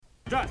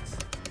Struts.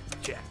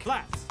 Check.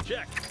 Flaps.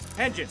 Check.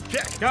 Engine.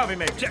 Check. Coffee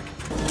maker. Check.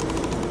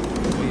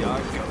 We are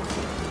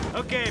go.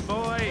 Okay,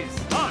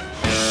 boys. On.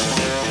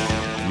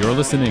 You're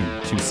listening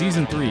to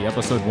Season 3,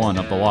 Episode 1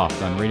 of The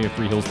Loft on Radio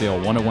Free Hillsdale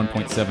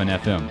 101.7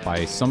 FM.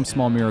 By some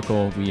small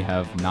miracle, we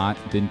have not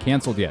been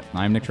canceled yet.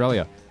 I'm Nick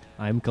Trelia.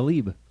 I'm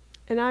Khalib.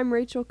 And I'm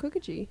Rachel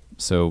Kukaji.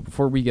 So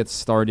before we get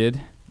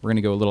started, we're going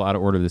to go a little out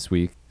of order this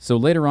week. So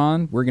later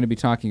on, we're going to be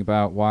talking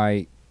about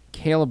why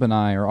Caleb and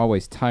I are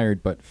always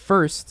tired. But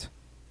first,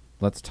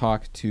 let's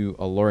talk to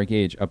Laura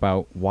Gage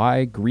about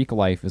why Greek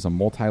Life is a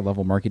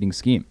multi-level marketing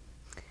scheme.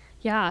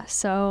 Yeah,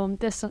 so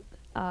this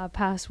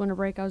past winter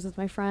break, I was with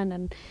my friend,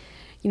 and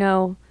you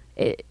know,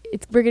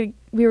 we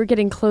were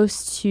getting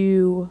close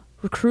to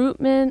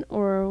recruitment,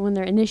 or when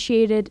they're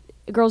initiated,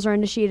 girls are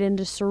initiated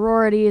into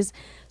sororities.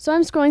 So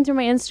I'm scrolling through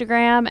my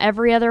Instagram.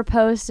 Every other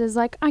post is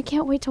like, I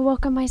can't wait to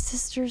welcome my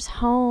sisters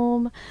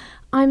home.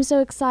 I'm so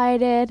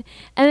excited.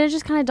 And it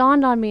just kind of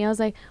dawned on me. I was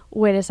like,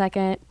 wait a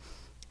second.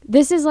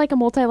 This is like a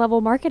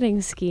multi-level marketing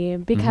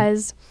scheme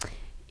because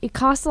it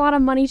costs a lot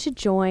of money to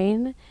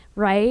join,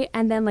 right?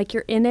 And then like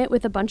you're in it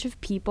with a bunch of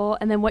people.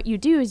 And then what you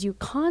do is you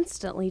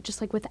constantly, just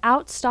like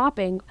without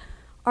stopping,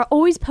 are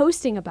always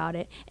posting about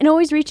it and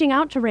always reaching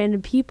out to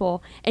random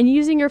people and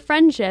using your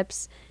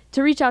friendships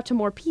to reach out to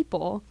more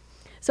people.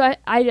 So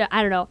I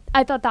don't know.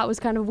 I thought that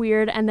was kind of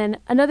weird. And then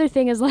another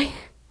thing is like,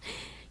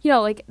 you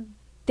know, like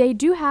they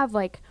do have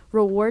like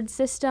reward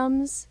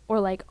systems or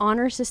like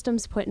honor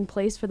systems put in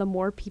place for the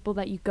more people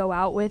that you go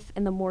out with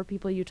and the more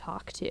people you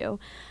talk to.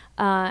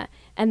 And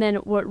then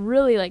what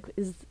really like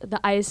is the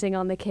icing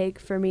on the cake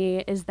for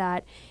me is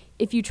that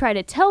if you try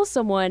to tell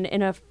someone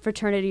in a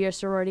fraternity or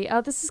sorority,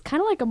 oh, this is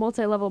kind of like a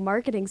multi-level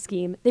marketing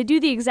scheme, they do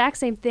the exact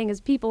same thing as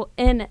people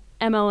in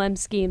MLM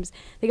schemes.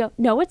 They go,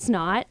 no, it's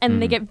not.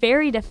 And they get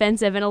very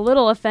defensive and a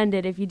little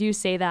offended if you do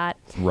say that.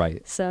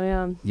 Right. So,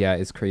 yeah. Yeah,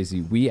 it's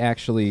crazy. We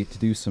actually, to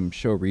do some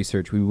show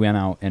research, we went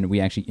out and we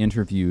actually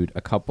interviewed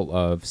a couple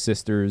of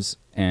sisters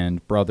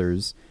and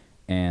brothers,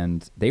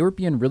 and they were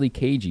being really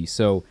cagey.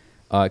 So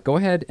go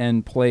ahead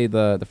and play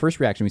the first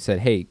reaction. We said,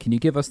 hey, can you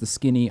give us the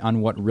skinny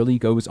on what really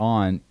goes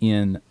on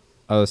in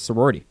a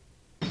sorority?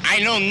 I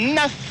know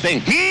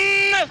nothing.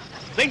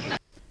 Nothing.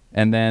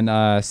 And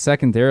then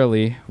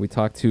secondarily, we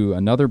talked to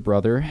another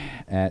brother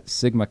at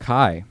Sigma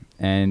Chi,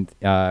 and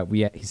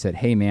he said,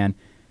 hey, man,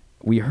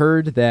 we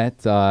heard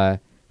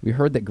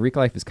that Greek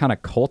Life is kind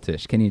of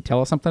cultish. Can you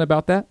tell us something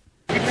about that?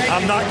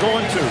 I'm not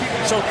going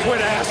to, so quit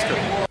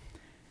asking.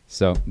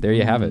 So there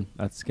you have it.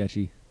 That's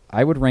sketchy.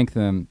 I would rank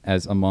them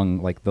as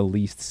among like the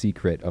least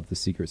secret of the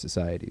secret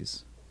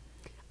societies.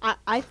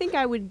 I think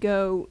I would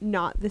go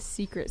not the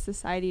secret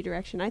society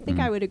direction. I think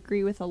I would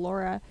agree with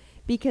Alora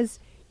because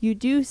you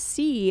do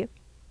see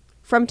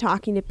from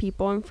talking to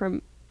people and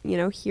from, you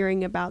know,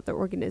 hearing about the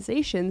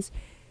organizations,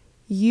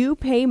 you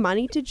pay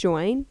money to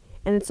join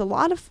and it's a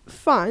lot of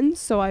fun,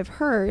 so I've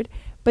heard,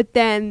 but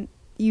then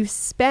you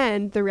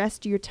spend the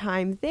rest of your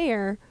time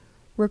there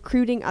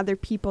recruiting other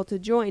people to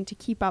join to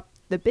keep up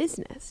the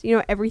business. You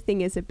know,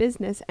 everything is a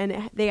business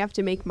and they have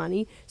to make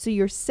money. So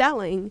you're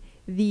selling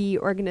the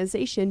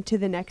organization to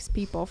the next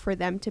people for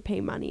them to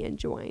pay money and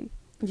join.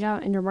 Yeah,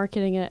 and you're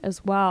marketing it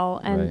as well.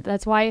 And Right.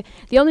 that's why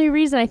the only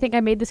reason I think I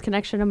made this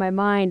connection in my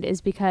mind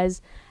is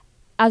because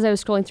as I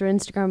was scrolling through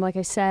Instagram, like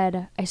I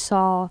said, I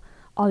saw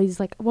all these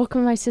like,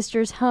 welcome my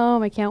sisters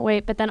home, I can't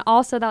wait. But then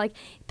also that like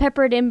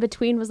peppered in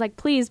between was like,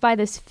 please buy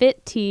this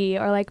fit tea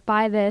or like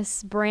buy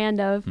this brand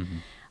of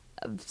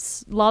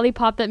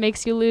lollipop that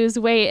makes you lose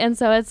weight. And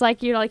so it's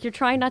like, you know, like you're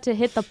trying not to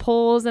hit the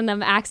polls and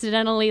then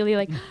accidentally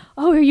like,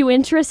 oh, are you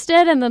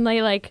interested? And then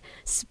they like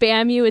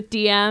spam you with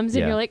DMs and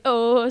you're like,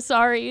 oh,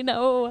 sorry,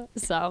 no.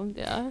 So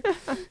yeah.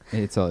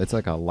 It's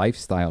like a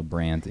lifestyle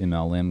brand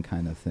MLM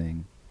kind of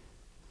thing.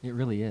 It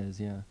really is,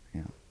 yeah.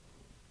 Yeah.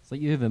 It's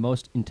like you have the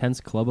most intense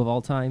club of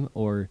all time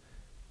or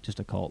just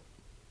a cult.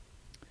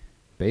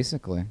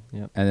 Basically.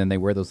 Yep. And then they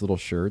wear those little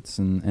shirts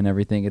and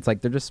everything. It's like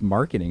they're just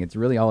marketing. It's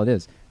really all it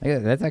is.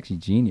 That's actually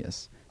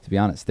genius, to be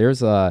honest.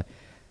 There's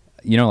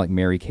you know, like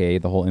Mary Kay,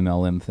 the whole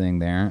MLM thing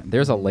there.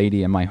 There's a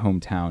lady in my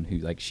hometown who,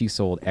 like, she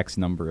sold X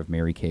number of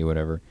Mary Kay,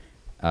 whatever,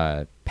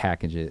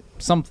 package it,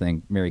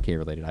 something Mary Kay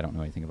related. I don't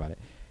know anything about it.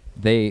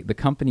 The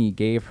company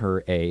gave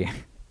her a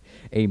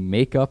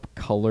makeup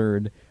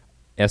colored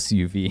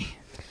SUV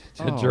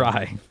to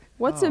drive.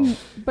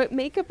 But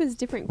makeup is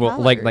different Well,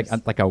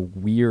 colors. like a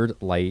weird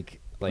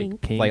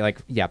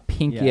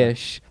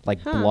pinkish,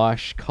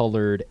 blush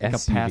colored Like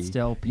SUV. a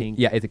pastel pink.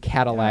 Yeah, it's a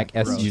Cadillac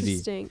Yeah, gross. SUV.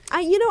 Interesting.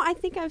 I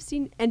think I've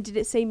seen, and did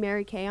it say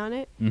Mary Kay on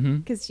it? Mm-hmm.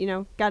 Because, you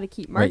know, got to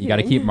keep Right, marketing. you got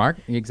to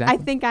keep exactly.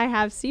 I think I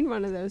have seen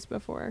one of those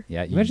before.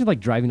 Yeah, Imagine like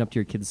driving up to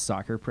your kid's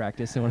soccer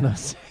practice in one of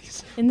those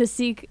things. In the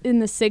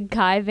Sig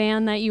Chi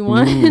van that you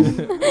won.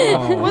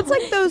 What's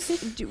like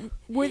those,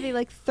 were they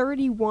like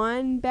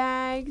 31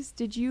 bags?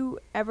 Did you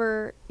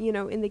ever, you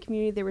know, in the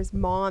community there was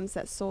moms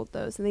that sold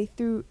those and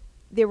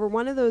they were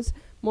one of those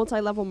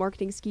multi-level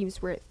marketing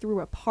schemes where it threw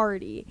a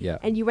party. Yeah.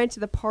 And you went to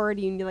the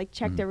party and you like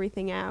checked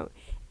everything out.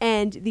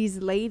 And these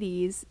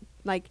ladies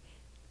like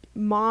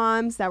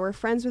moms that were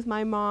friends with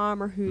my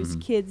mom or whose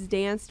kids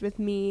danced with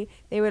me,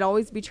 they would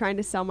always be trying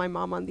to sell my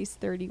mom on these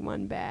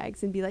 31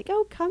 bags and be like,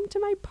 oh, come to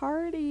my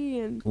party.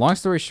 And Long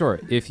story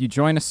short, if you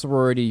join a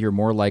sorority, you're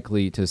more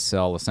likely to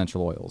sell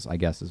essential oils, I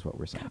guess is what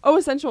we're saying. oh,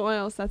 essential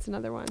oils, that's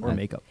another one. Or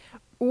makeup.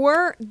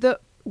 Or the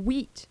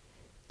wheat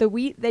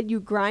that you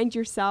grind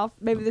yourself.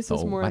 Maybe this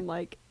was Oh, more I- in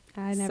like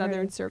I never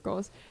southern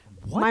circles.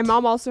 What? My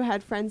mom also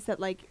had friends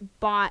that like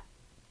bought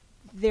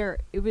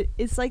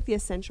it's like the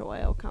essential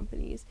oil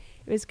companies.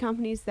 It was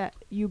companies that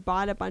you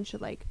bought a bunch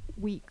of like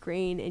wheat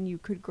grain and you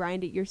could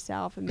grind it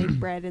yourself and make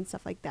bread and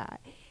stuff like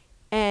that.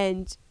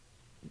 And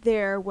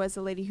there was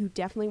a lady who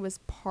definitely was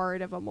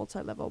part of a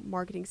multi-level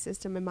marketing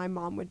system, and my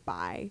mom would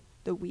buy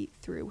the wheat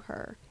through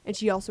her, and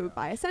she also would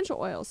buy essential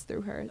oils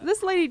through her.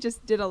 This lady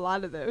just did a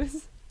lot of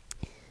those.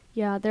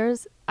 Yeah,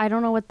 I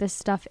don't know what this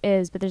stuff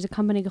is, but there's a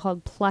company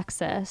called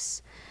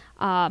Plexus.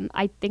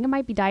 I think it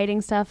might be dieting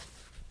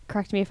stuff.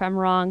 Correct me if I'm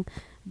wrong.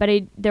 But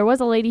there was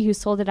a lady who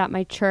sold it at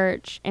my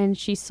church, and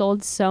she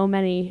sold so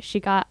many. She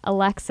got a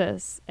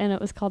Lexus, and it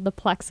was called the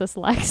Plexus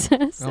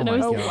Lexus. Oh and it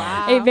my was God.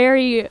 wow. a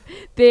very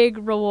big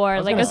reward, I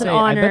was like gonna as an say,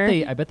 honor.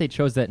 I bet they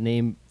chose that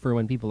name for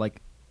when people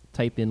like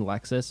type in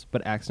Lexus,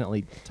 but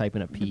accidentally type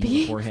in a P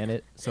beforehand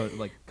it, so it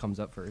like comes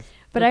up first.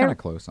 But They're kind of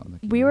close on the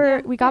key. we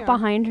Yeah, got they are.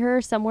 behind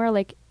her somewhere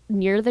like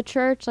near the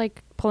church,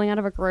 like pulling out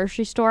of a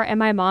grocery store, and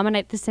my mom and I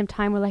at the same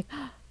time were like,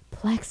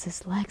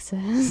 Plexus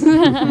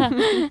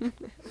Lexus.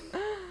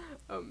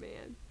 Oh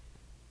man.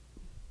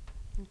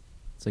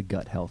 It's a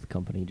gut health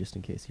company, just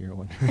in case you're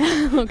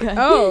wondering. Okay.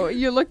 Oh,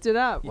 you looked it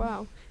up.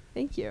 Wow.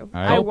 Thank you.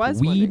 All right. I Help was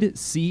Weed, wondering.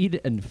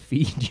 seed, and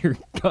feed your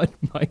gut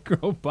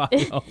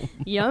microbiome.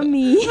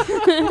 Yummy.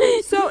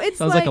 So it's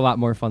Sounds like a lot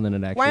more fun than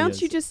it actually why don't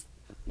is. you just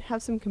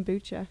have some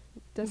kombucha?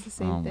 Does the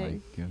same Oh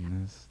thing. my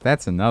goodness.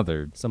 That's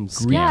another Some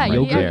scam Greek Yeah, right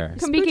you- there.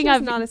 Speaking Kombucha's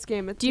of- not a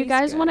scam. It Do you tastes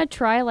guys good. want to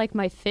try like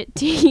my fit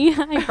tea?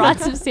 I brought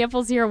some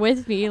samples here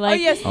with me. Oh Like,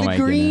 yes, Oh the my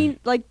green,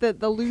 like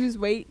the lose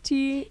weight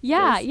tea.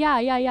 yeah, is-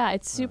 yeah.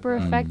 It's super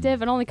God.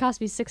 effective. It only cost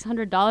me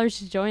 $600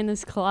 to join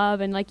this club,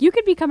 and like you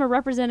could become a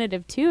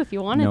representative too if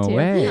you wanted No to.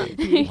 way.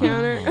 Beauty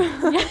counter.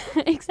 Yeah,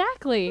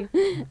 exactly.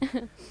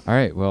 All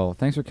right. Well,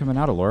 thanks for coming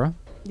out, Alora.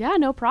 Yeah,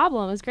 no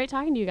problem. It was great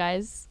talking to you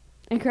guys,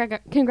 and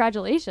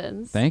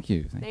congratulations. Thank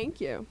you.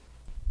 Thank you.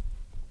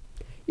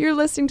 You're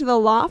listening to The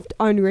Loft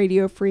on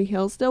Radio Free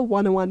Hillsdale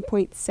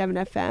 101.7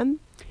 FM.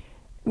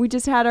 We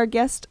just had our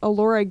guest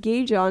Alora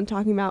Gage on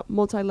talking about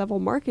multi-level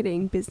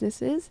marketing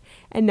businesses,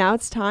 and now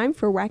it's time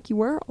for Wacky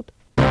World.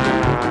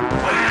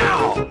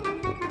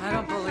 I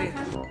don't believe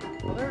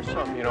it. Well, there's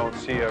something you don't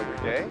see every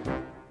day.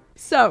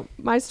 So,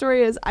 my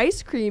story is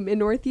ice cream in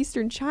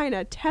northeastern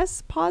China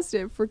tests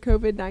positive for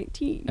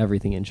COVID-19.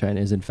 Everything in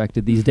China is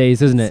infected these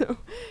days, isn't it? So,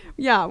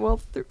 yeah, well,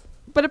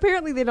 but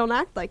apparently they don't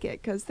act like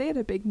it because they had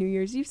a big New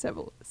Year's Eve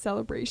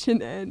celebration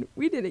and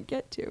we didn't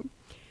get to.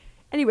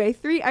 Anyway,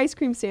 3 ice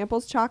cream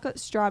samples, chocolate,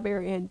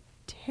 strawberry, and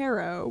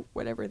taro,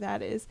 whatever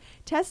that is,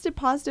 tested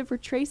positive for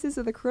traces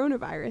of the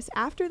coronavirus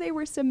after they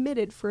were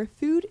submitted for a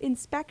food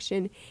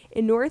inspection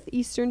in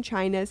northeastern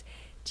China's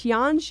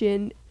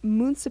Tianjin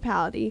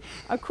municipality,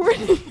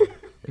 according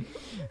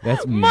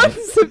That's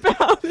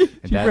municipality.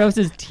 She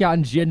pronounces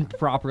Tianjin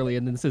properly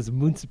and then says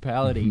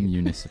municipality.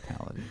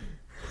 municipality.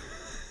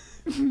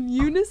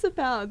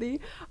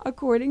 municipality,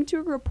 according to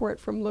a report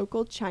from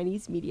local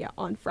Chinese media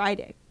on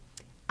Friday.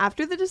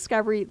 After the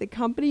discovery, the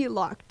company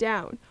locked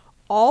down.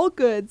 All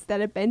goods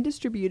that had been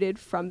distributed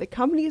from the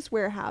company's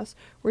warehouse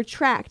were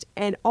tracked,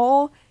 and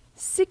all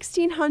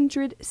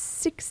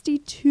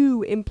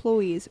 1,662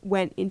 employees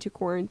went into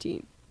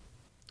quarantine.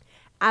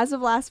 As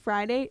of last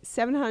Friday,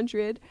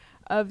 700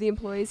 of the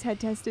employees had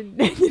tested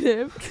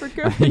negative for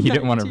COVID-19. You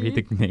didn't want to read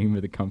the name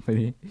of the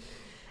company.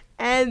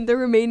 And the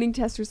remaining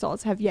test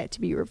results have yet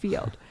to be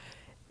revealed.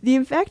 The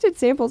infected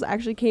samples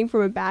actually came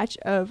from a batch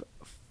of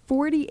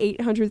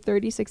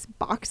 4,836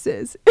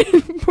 boxes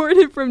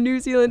imported from New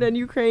Zealand and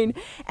Ukraine,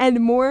 and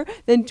more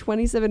than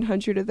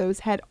 2,700 of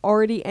those had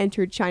already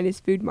entered China's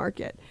food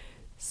market.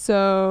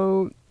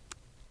 So,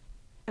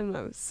 I don't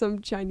know,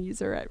 some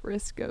Chinese are at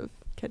risk of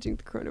catching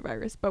the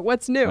coronavirus. But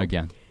what's new?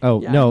 Again.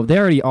 Oh, Yeah. no, they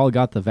already all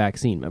got the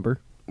vaccine, remember?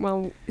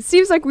 Well, it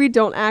seems like we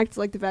don't act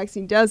like the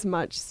vaccine does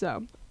much,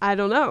 so I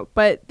don't know.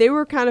 But they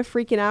were kind of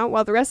freaking out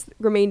while the rest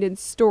remained in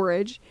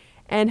storage,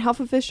 and health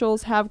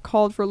officials have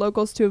called for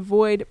locals to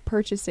avoid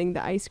purchasing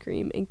the ice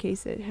cream in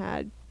case it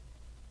had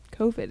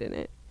COVID in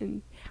it.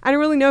 And I don't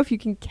really know if you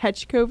can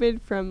catch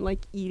COVID from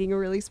like eating a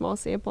really small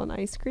sample in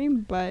ice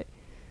cream, but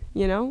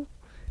you know,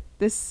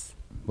 this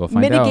We'll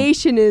find out.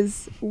 mitigation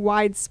is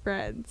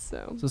widespread.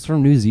 So So it's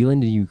from New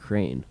Zealand and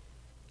Ukraine.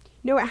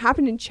 no, it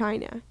happened in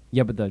China.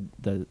 Yeah, but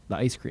the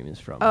ice cream is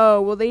from. Oh,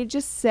 well, they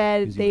just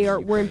said New they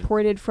Zealand, were Ukraine.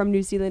 imported from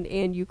New Zealand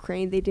and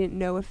Ukraine. They didn't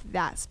know if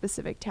that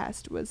specific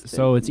test was.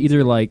 So it's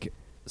either like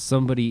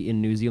somebody in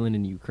New Zealand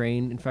and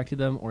Ukraine infected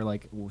them, or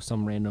like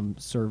some random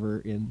server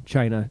in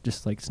China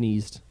just like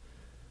sneezed.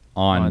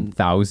 on on-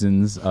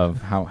 thousands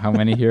of how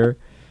many here?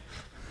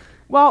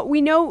 Well,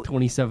 we know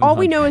 27. all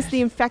we know is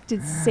the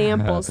infected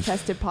samples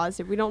tested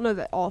positive. We don't know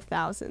that all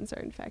thousands are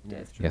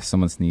infected. Yeah,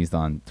 someone sneezed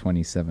on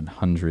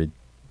 2,700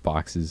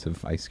 boxes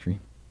of ice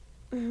cream.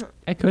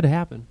 It could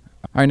happen.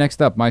 All right,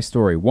 next up, my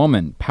story.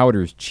 Woman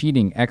powders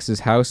cheating ex's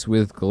house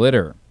with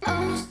glitter.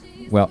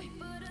 Well,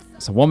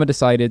 so a woman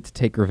decided to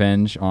take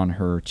revenge on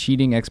her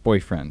cheating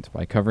ex-boyfriend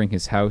by covering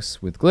his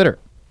house with glitter.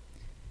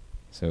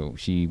 So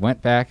she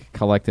went back,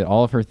 collected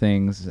all of her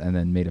things, and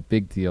then made a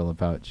big deal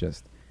about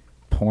just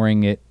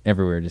pouring it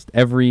everywhere. Just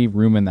every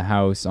room in the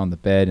house, on the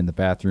bed, in the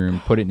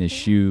bathroom, put it in his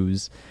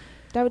shoes.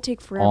 That would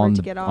take forever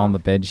to get off. On the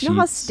bed sheets. You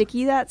know how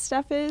sticky that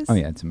stuff is? Oh,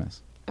 yeah, it's a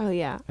mess. Oh,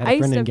 yeah. I had a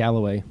friend in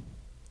Galloway,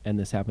 and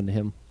this happened to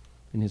him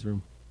in his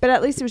room. But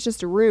at least it was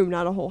just a room,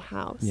 not a whole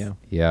house. Yeah.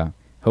 Yeah.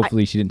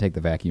 Hopefully she didn't take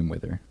the vacuum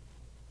with her.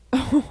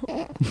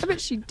 I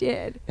bet she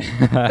did.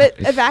 But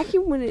a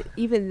vacuum wouldn't,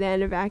 even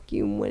then, a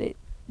vacuum wouldn't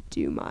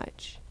do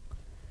much.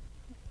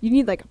 You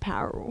need like a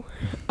power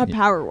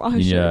washer.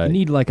 Yeah. You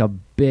need like a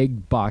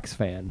big box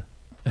fan.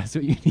 That's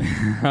what you need.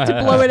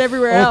 To blow it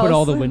everywhere else. Open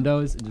all the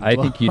windows. And just I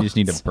blow think you out. just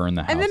need to burn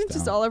the house And then it's down.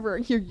 just all over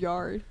your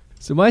yard.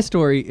 So my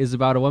story is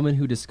about a woman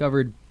who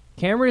discovered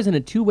cameras in a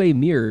two-way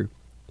mirror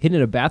hidden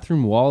in a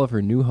bathroom wall of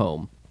her new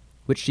home,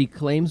 which she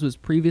claims was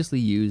previously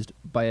used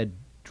by a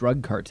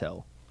drug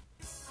cartel.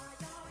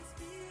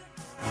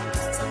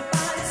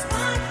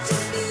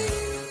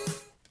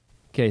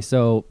 Okay,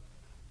 so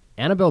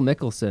Annabelle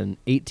Mickelson,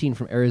 18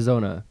 from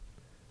Arizona,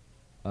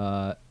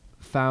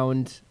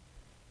 found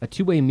a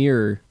two-way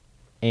mirror,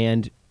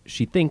 and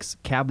she thinks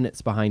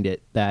cabinets behind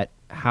it that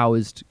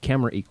housed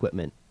camera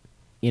equipment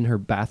in her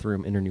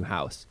bathroom in her new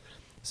house.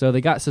 So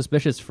they got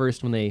suspicious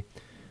first when they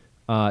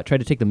tried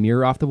to take the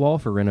mirror off the wall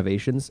for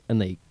renovations,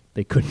 and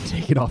they couldn't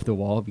take it off the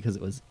wall because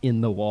it was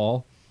in the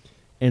wall.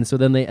 And so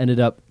then they ended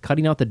up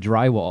cutting out the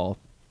drywall,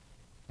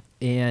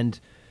 and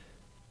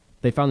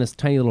they found this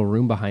tiny little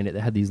room behind it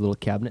that had these little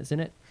cabinets in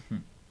it.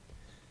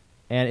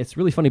 And it's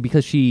really funny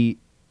because she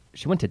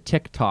went to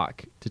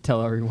TikTok to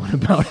tell everyone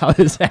about how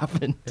this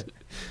happened.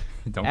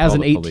 Don't As call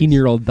an the police.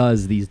 18-year-old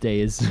does these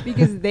days.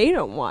 Because they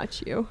don't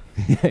watch you.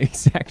 Yeah,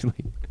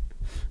 exactly.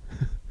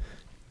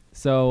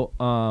 So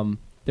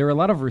there were a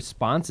lot of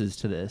responses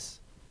to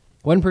this.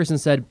 One person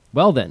said,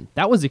 well then,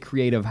 that was a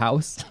creative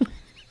house.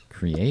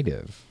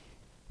 Creative.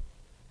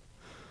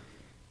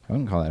 I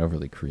wouldn't call that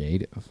overly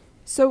creative.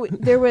 So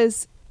there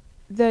was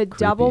the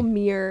double Creepy.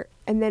 mirror,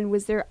 and then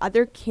was there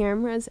other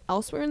cameras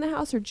elsewhere in the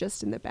house or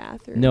just in the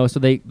bathroom? No, so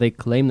they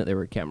claim that there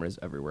were cameras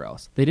everywhere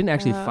else. They didn't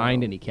actually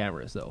find Oh. any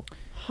cameras, though,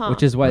 Huh.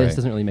 which is why this Right.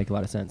 doesn't really make a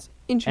lot of sense.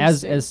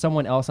 Interesting. As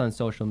someone else on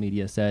social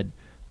media said,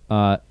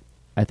 I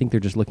think they're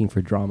just looking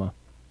for drama.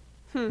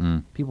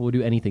 Mm. People will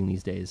do anything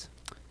these days.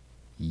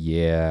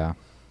 Yeah.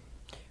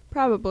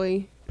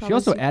 Probably. She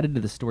also added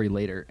to the story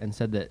later and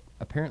said that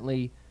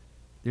apparently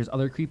there's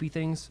other creepy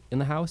things in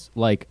the house,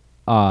 like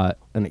an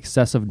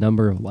excessive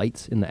number of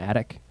lights in the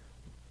attic.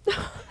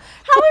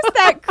 How is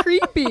that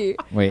creepy?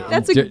 Wait,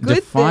 That's a good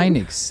define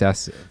thing.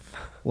 excessive.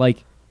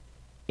 Like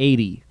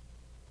 80.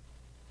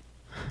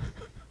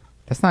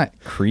 That's not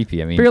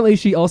creepy. I mean, Apparently,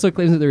 she also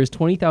claims that there is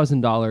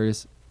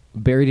 $20,000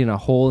 buried in a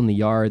hole in the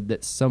yard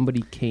that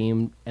somebody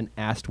came and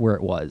asked where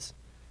it was.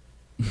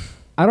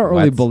 I don't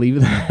really What?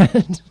 believe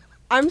that.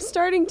 I'm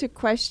starting to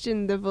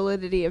question the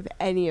validity of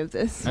any of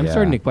this. I'm Yeah.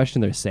 starting to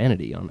question their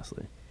sanity,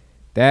 honestly.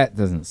 that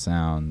doesn't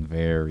sound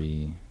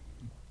very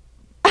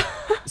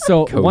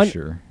So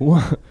kosher.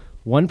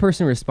 one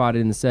person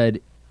responded and said,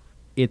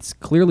 it's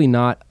clearly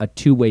not a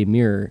two-way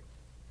mirror.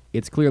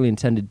 It's clearly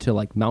intended to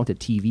like mount a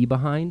TV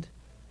behind,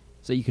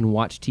 so you can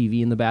watch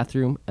TV in the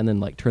bathroom and then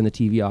like turn the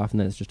TV off, and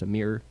then it's just a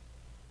mirror.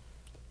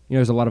 You know,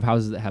 there's a lot of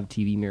houses that have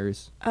TV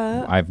mirrors.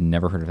 I've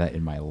never heard of that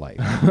in my life.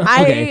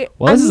 Okay,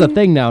 well, this is a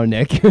thing now,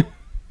 Nick.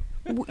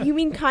 You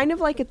mean kind of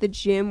like at the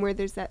gym where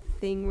there's that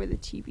thing where the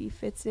TV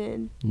fits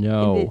in?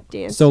 No. In the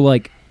dance. So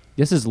like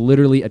this is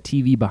literally a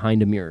TV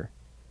behind a mirror.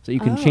 So you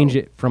can change Oh.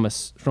 it from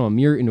a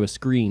mirror into a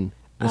screen,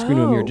 and a screen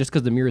to a mirror, Oh. just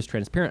because the mirror is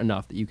transparent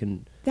enough that you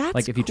can That's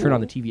like if you turn on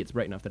the cool. TV, it's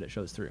bright enough that it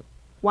shows through.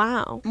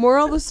 Wow.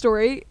 Moral of the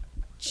story,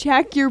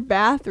 check your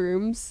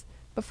bathrooms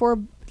before,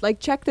 like,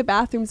 check the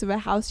bathrooms of a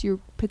house you're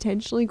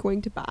potentially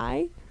going to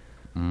buy.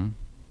 Mhm.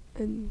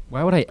 And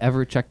Why would I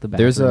ever check the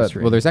bathrooms?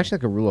 There's actually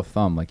like a rule of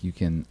thumb. Like you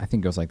can, I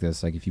think it goes like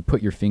this. Like if you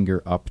put your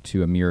finger up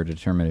to a mirror to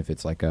determine if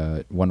it's like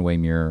a one-way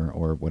mirror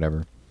or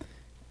whatever.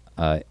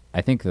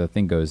 I think the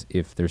thing goes,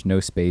 if there's no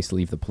space,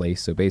 leave the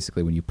place. So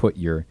basically when you put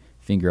your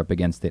finger up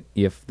against it,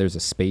 if there's a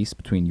space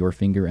between your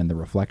finger and the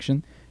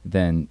reflection,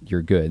 then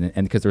you're good.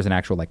 And because there's an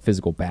actual like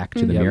physical back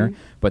to the Mhm. mirror.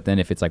 But then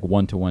if it's like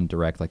one-to-one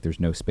direct, like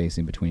there's no space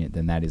in between it,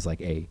 then that is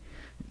like a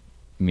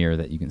mirror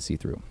that you can see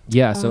through.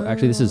 Yeah, so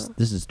actually this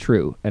is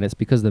true, and it's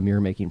because of the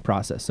mirror making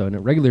process. So in a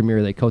regular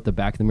mirror, they coat the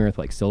back of the mirror with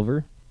like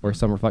silver or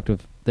some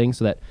reflective thing,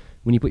 so that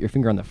when you put your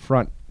finger on the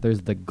front,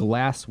 there's the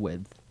glass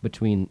width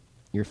between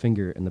your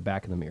finger and the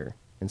back of the mirror,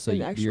 and so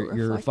An actual your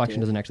reflection reflective.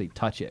 doesn't actually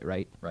touch it,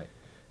 right? Right.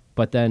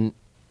 But then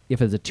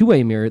if it's a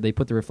two-way mirror, they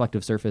put the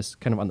reflective surface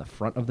kind of on the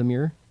front of the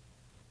mirror,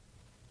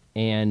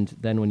 and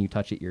then when you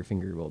touch it, your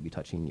finger will be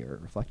touching your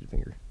reflected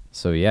finger.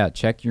 So yeah,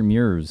 check your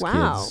mirrors,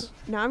 Wow. kids.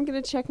 Now I'm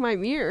going to check my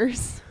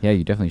mirrors. Yeah,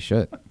 you definitely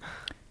should.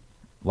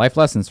 Life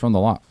lessons from the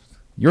Loft.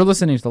 You're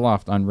listening to the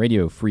Loft on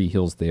Radio Free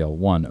Hillsdale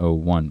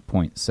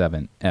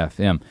 101.7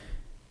 FM.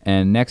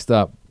 And next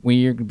up,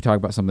 we're going to be talking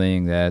about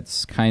something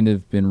that's kind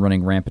of been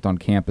running rampant on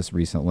campus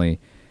recently,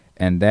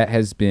 and that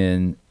has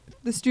been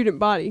The student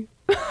body.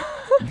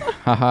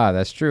 haha,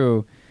 that's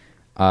true.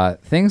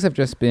 Things have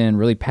just been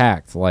really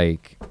packed,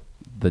 like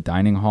the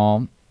dining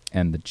hall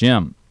and the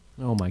gym.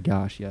 Oh my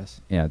gosh, yes.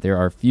 Yeah, there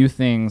are few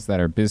things that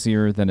are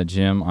busier than a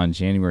gym on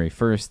January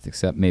 1st,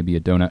 except maybe a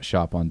donut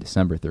shop on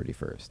December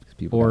 31st. 'cause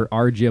people Or don't-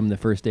 our gym the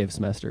first day of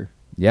semester.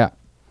 yeah.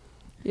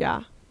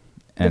 Yeah.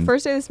 And The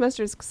first day of the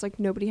semester is 'cause, like,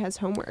 nobody has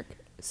homework.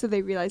 So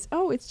they realize,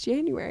 oh, it's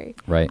January.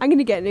 Right. I'm going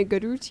to get in a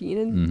good routine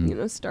and,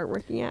 Mhm. start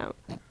working out.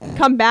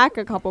 Come back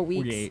a couple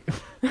weeks,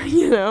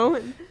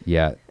 and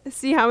yeah,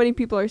 see how many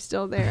people are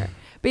still there.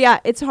 But yeah,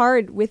 it's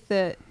hard with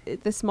the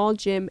small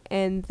gym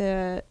and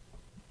the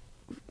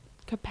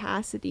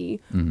capacity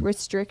Mhm.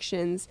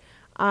 restrictions.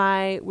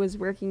 I was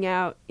working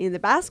out in the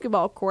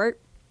basketball court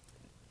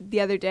the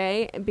other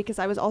day and because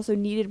I was also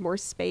needed more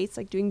space,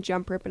 like doing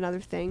jump rope and other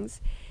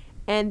things.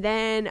 And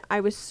then I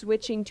was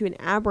switching to an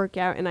ab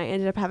workout and I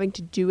ended up having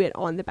to do it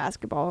on the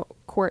basketball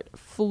court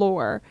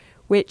floor,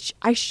 which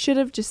I should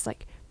have just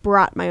like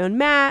brought my own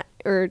mat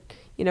or,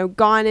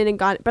 gone in and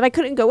but I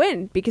couldn't go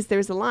in because there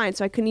was a line.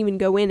 So I couldn't even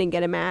go in and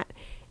get a mat.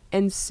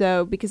 And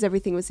so because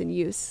everything was in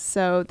use.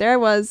 So there I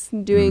was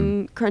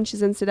doing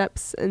crunches and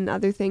sit-ups and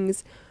other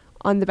things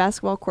on the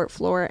basketball court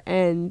floor.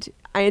 And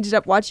I ended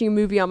up watching a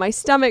movie on my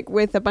stomach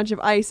with a bunch of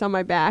ice on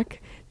my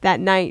back that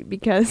night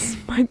because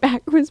my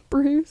back was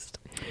bruised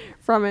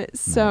from it.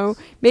 So Nice.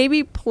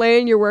 maybe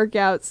plan your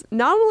workouts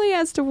not only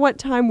as to what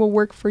time will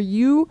work for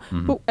you,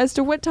 but as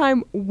to what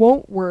time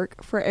won't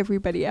work for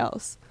everybody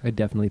else. I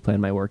definitely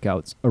plan my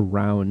workouts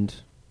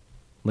around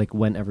like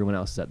when everyone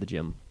else is at the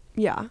gym.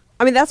 Yeah.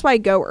 I mean, that's why I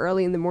go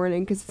early in the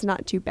morning because it's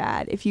not too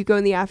bad. If you go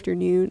in the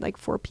afternoon, like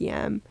 4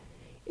 p.m.,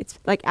 it's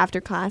like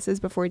after classes,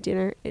 before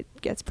dinner, it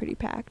gets pretty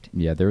packed.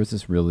 Yeah, there was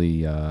this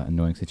really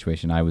annoying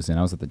situation I was in.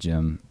 I was at the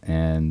gym,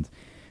 and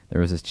there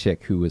was this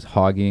chick who was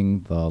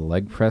hogging the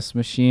leg press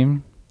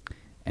machine,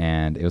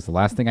 and it was the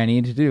last thing I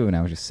needed to do, and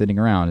I was just sitting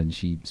around, and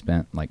she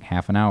spent like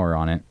half an hour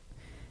on it.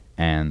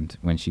 And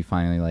when she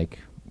finally like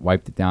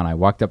wiped it down, I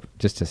walked up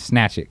just to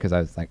snatch it because I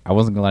was like, I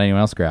wasn't going to let anyone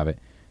else grab it.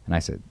 And I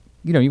said,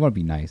 you want to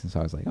be nice. And so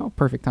I was like, oh,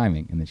 perfect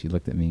timing. And then she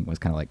looked at me and was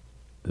kind of like,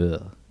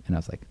 ugh. And I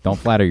was like, don't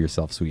flatter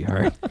yourself,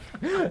 sweetheart.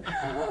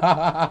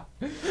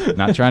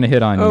 Not trying to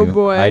hit on Oh, you.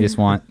 boy. I just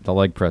want the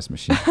leg press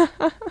machine.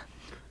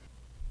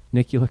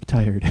 Nick, you look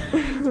tired.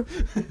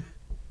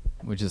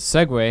 Which is a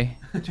segue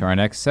to our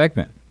next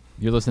segment.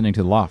 You're listening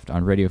to The Loft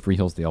on Radio Free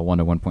Hillsdale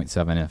 101.7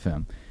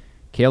 FM.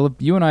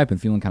 Caleb, you and I have been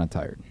feeling kind of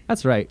tired.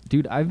 That's right.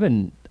 Dude, I've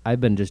been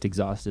just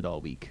exhausted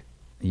all week.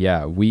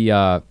 Yeah,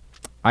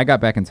 I got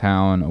back in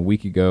town a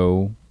week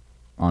ago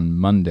on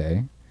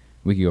Monday.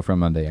 A week ago from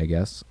Monday, I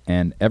guess.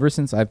 And ever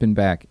since I've been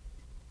back,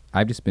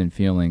 I've just been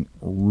feeling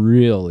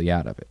really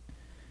out of it.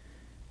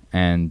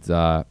 And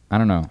I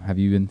don't know. Have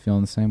you been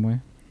feeling the same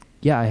way?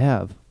 Yeah, I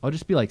have. I'll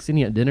just be like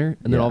sitting at dinner,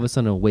 and then Yeah. all of a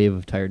sudden a wave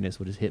of tiredness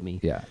will just hit me.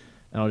 Yeah.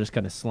 And I'll just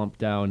kind of slump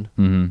down.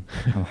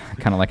 Mm-hmm.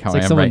 Kind of like how It's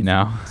like I am someone- right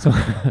now. So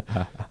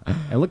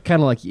I look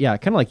kind of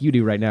like you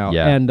do right now.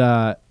 Yeah. And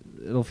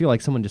it'll feel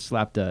like someone just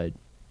slapped a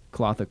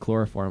cloth of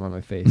chloroform on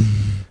my face.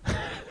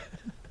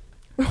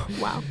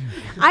 Wow.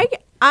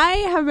 I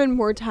have been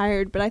more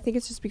tired, but I think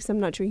it's just because I'm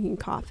not drinking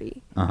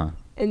coffee. Uh-huh.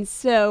 And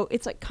so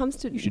it's like comes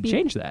to You should be-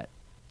 change that.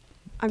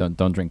 I'm-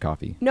 Don't drink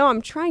coffee. No,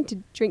 I'm trying to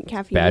drink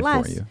caffeine Bad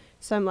less, for you.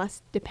 so I'm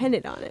less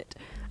dependent on it.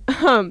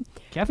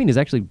 Caffeine is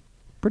actually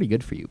pretty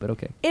good for you, but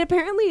okay. And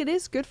apparently it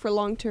is good for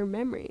long-term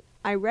memory.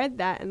 I read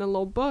that in a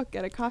little book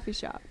at a coffee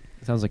shop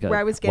Sounds like a where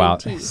I was getting Wow.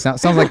 tea.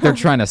 Sounds like they're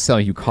trying to sell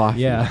you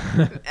coffee.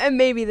 yeah. And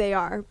maybe they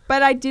are,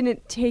 but I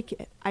didn't take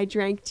it. I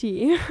drank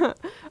tea.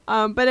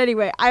 But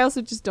anyway, I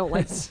also just don't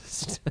like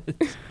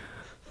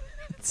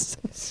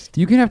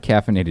You can have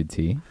caffeinated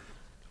tea.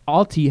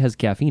 All tea has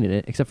caffeine in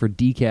it, except for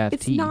decaf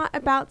It's tea. not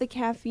about the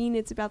caffeine,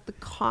 it's about the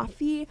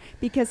coffee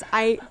because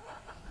I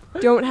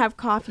don't have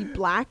coffee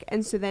black,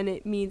 and so then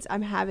it means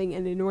I'm having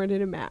an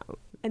inordinate amount.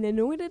 An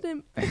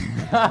inordinate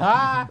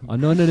Oh,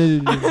 no.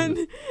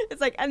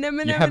 it's like an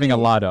You're having a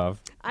lot of.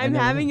 I'm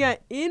having an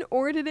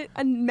inordinate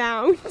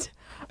amount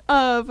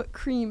of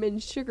cream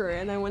and sugar,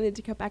 and I wanted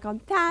to cut back on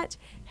that,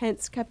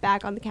 hence cut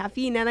back on the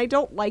caffeine. And I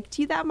don't like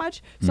tea that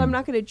much, so I'm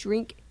not going to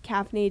drink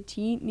caffeinated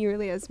tea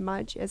nearly as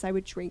much as I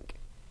would drink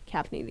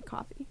caffeinated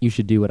coffee. You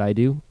should do what I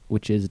do,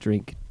 which is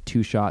drink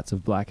 2 shots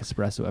of black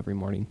espresso every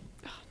morning.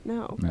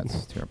 No.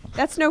 That's terrible.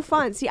 That's no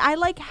fun. See, I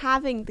like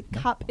having the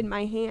cup in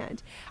my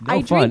hand. No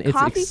I fun. drink It's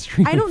coffee.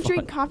 extremely I don't fun.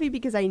 drink coffee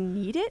because I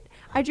need it.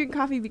 I drink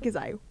coffee because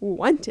I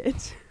want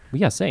it. Well,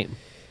 yeah, same.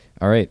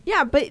 All right.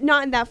 Yeah, but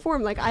not in that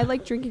form. Like, I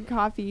like drinking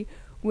coffee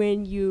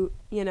when you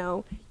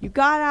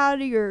got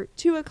out of your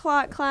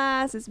 2:00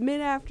 class, it's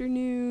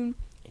mid-afternoon,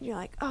 and you're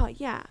like, oh,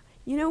 yeah,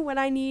 you know what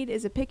I need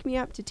is a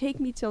pick-me-up to take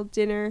me till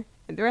dinner,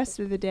 and the rest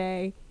of the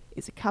day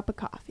is a cup of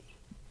coffee.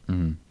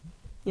 Mm-hmm.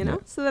 You know, Yeah.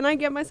 so then I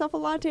get myself a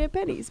latte at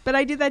Penny's. But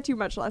I did that too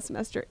much last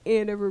semester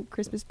and over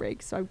Christmas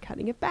break, so I'm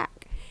cutting it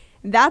back.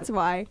 That's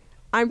why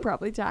I'm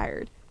probably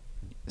tired.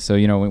 So,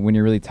 you know, when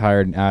you're really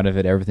tired and out of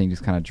it, everything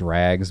just kind of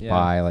drags Yeah.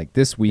 by. Like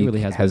this week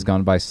really has has been.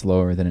 gone by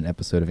slower than an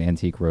episode of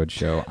Antique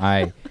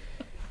Roadshow.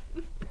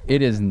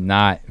 It has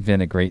not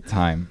been a great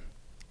time.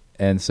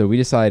 And so we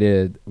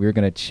decided we were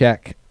going to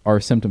check our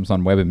symptoms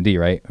on WebMD,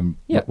 right? And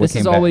Yeah, what this came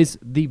is back? always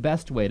the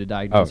best way to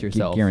diagnose gu-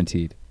 yourself.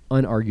 guaranteed.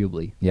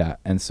 Unarguably. Yeah.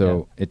 And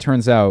so it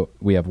turns out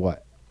we have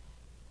what?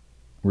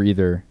 We're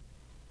either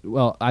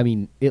Well, I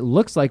mean, it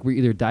looks like we're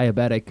either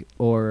diabetic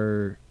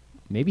or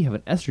maybe have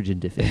an estrogen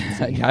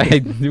deficiency.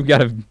 we got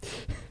to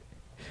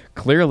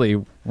clearly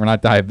we're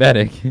not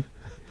diabetic.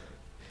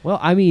 Well,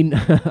 I mean,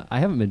 I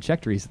haven't been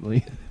checked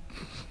recently.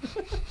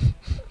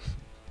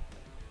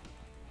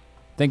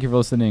 Thank you for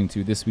listening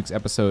to this week's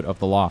episode of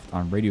The Loft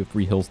on Radio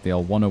Free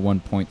Hillsdale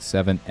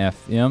 101.7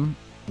 FM.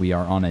 We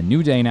are on a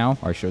new day now.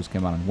 Our shows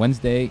come out on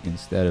Wednesday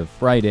instead of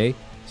Friday,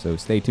 so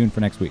stay tuned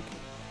for next week.